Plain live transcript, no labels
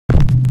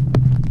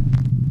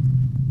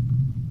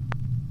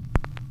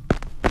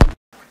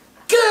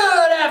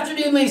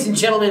afternoon, ladies and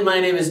gentlemen. My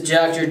name is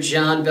Dr.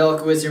 John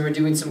Belkowitz, and we're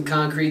doing some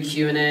concrete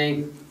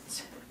Q&A.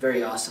 It's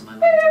very awesome. I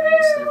love doing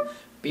this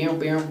stuff.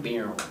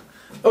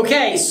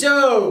 Okay,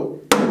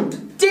 so,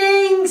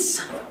 ding!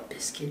 Son of a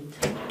biscuit.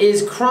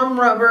 Is crumb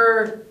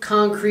rubber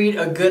concrete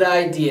a good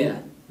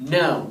idea?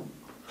 No,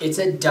 it's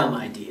a dumb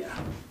idea.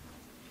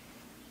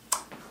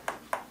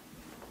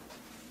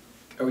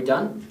 Are we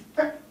done?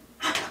 I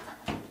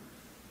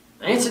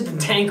answered the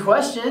dang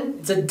question.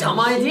 It's a dumb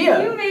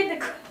idea. You made the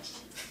question.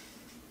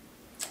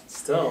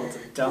 Still, it's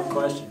a dumb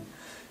question.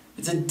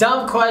 It's a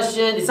dumb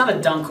question. It's not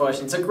a dumb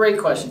question. It's a great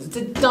question. It's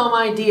a dumb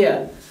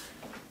idea.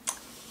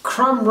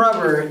 Crumb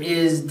rubber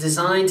is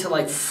designed to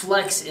like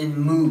flex and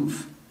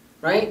move,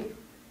 right?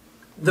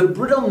 The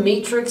brittle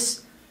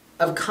matrix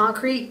of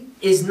concrete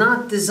is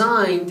not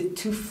designed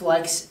to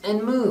flex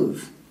and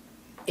move.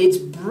 It's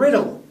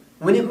brittle.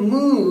 When it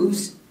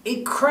moves,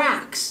 it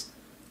cracks.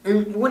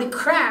 And when it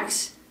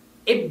cracks,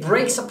 it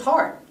breaks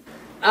apart.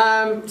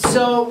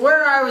 So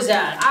where I was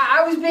at,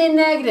 I was being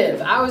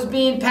negative. I was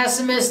being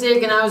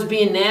pessimistic, and I was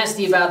being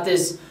nasty about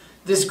this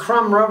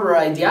crumb rubber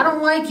idea. I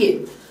don't like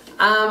it.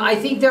 I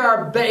think there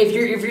are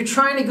if you're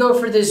trying to go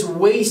for this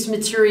waste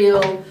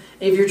material,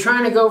 if you're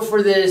trying to go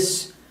for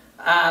this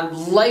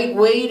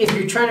lightweight, if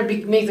you're trying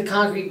to make the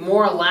concrete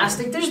more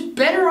elastic, there's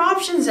better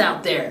options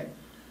out there.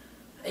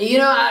 You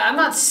know, I'm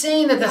not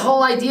saying that the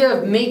whole idea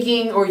of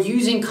making or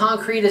using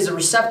concrete as a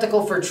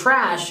receptacle for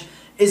trash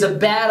is a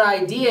bad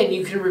idea, and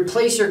you can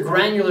replace your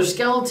granular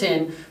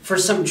skeleton for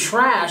some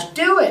trash.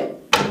 Do it!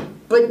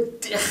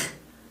 But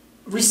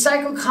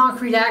recycled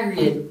concrete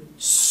aggregate,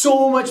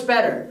 so much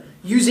better.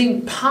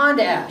 Using pond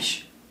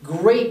ash,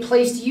 great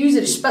place to use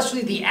it,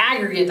 especially the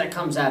aggregate that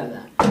comes out of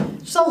that.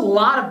 There's a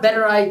lot of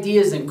better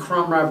ideas than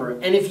crumb rubber.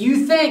 And if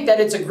you think that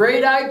it's a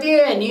great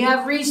idea and you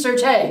have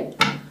research, hey,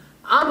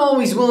 I'm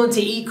always willing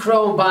to eat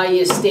crow and buy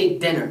you a steak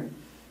dinner.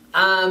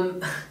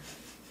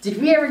 Did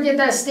we ever get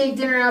that steak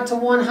dinner out to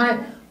one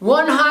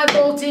high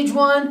voltage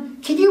one?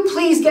 Can you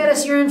please get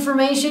us your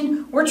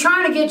information? We're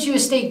trying to get you a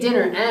steak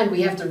dinner, and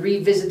we have to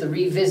revisit the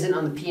revisit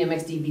on the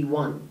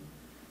PMXDB1.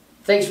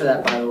 Thanks for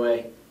that, by the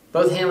way.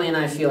 Both Haley and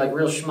I feel like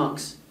real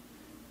schmucks.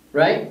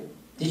 Right?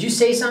 Did you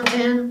say something to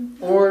him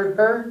or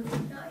her?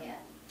 Not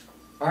yet.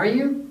 Are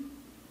you?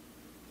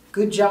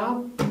 Good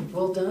job.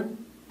 Well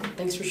done.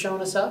 Thanks for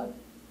showing us up.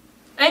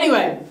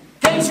 Anyway,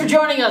 thanks for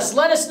joining us.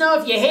 Let us know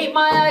if you hate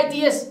my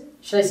ideas.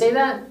 Should I say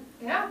that?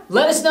 Yeah.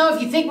 Let us know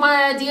if you think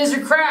my ideas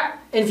are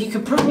crap. And if you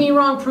can prove me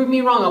wrong, prove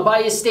me wrong. I'll buy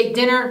you a steak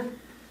dinner.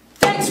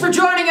 Thanks for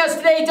joining us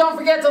today. Don't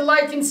forget to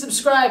like and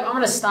subscribe. I'm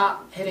going to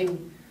stop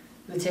hitting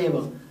the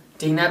table.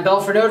 Ding that bell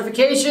for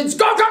notifications.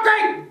 Go, go,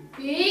 go!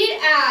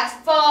 Beat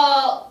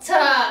asphalt.